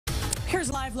Here's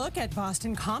a live look at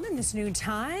Boston Common this noon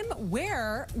time,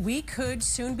 where we could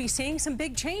soon be seeing some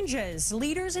big changes.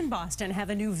 Leaders in Boston have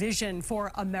a new vision for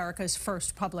America's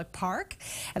first public park,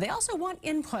 and they also want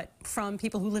input from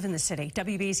people who live in the city.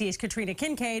 WBZ's Katrina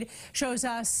Kincade shows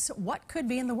us what could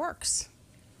be in the works.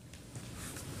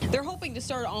 They're hoping to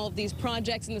start all of these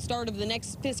projects in the start of the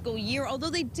next fiscal year, although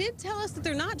they did tell us that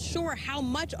they're not sure how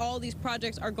much all these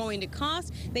projects are going to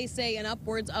cost. They say an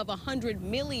upwards of $100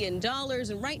 million,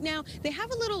 and right now they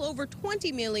have a little over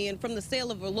 $20 million from the sale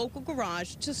of a local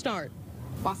garage to start.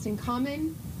 Boston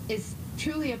Common is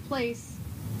truly a place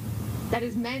that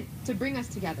is meant to bring us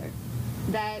together,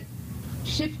 that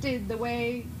shifted the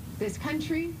way this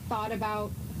country thought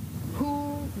about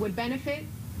who would benefit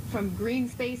from green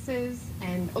spaces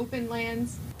and open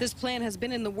lands. This plan has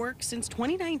been in the works since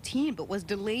 2019, but was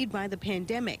delayed by the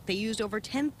pandemic. They used over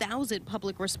 10,000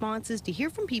 public responses to hear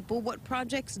from people what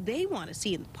projects they want to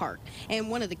see in the park. And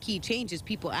one of the key changes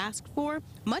people asked for,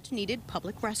 much needed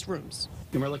public restrooms.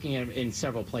 And we're looking at in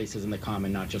several places in the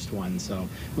Common, not just one, so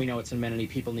we know it's an amenity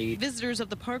people need. Visitors of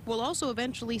the park will also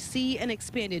eventually see an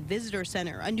expanded visitor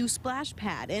center, a new splash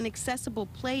pad, an accessible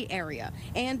play area,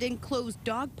 and enclosed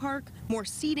dog park, more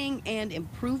seating, and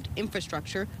improved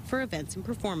infrastructure for events and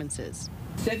performances.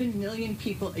 7 million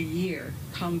people a year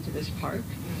come to this park.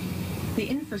 The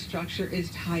infrastructure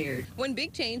is tired. One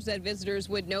big change that visitors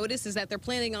would notice is that they're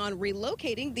planning on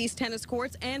relocating these tennis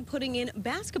courts and putting in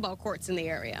basketball courts in the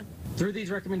area. Through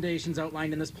these recommendations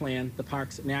outlined in this plan, the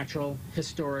park's natural,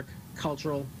 historic,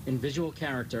 cultural, and visual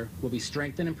character will be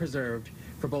strengthened and preserved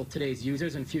for both today's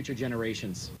users and future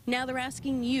generations. Now they're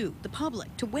asking you, the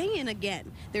public, to weigh in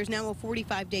again. There's now a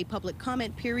 45-day public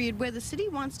comment period where the city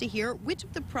wants to hear which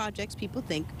of the projects people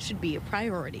think should be a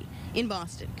priority. In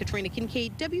Boston, Katrina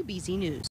Kincade, WBZ News.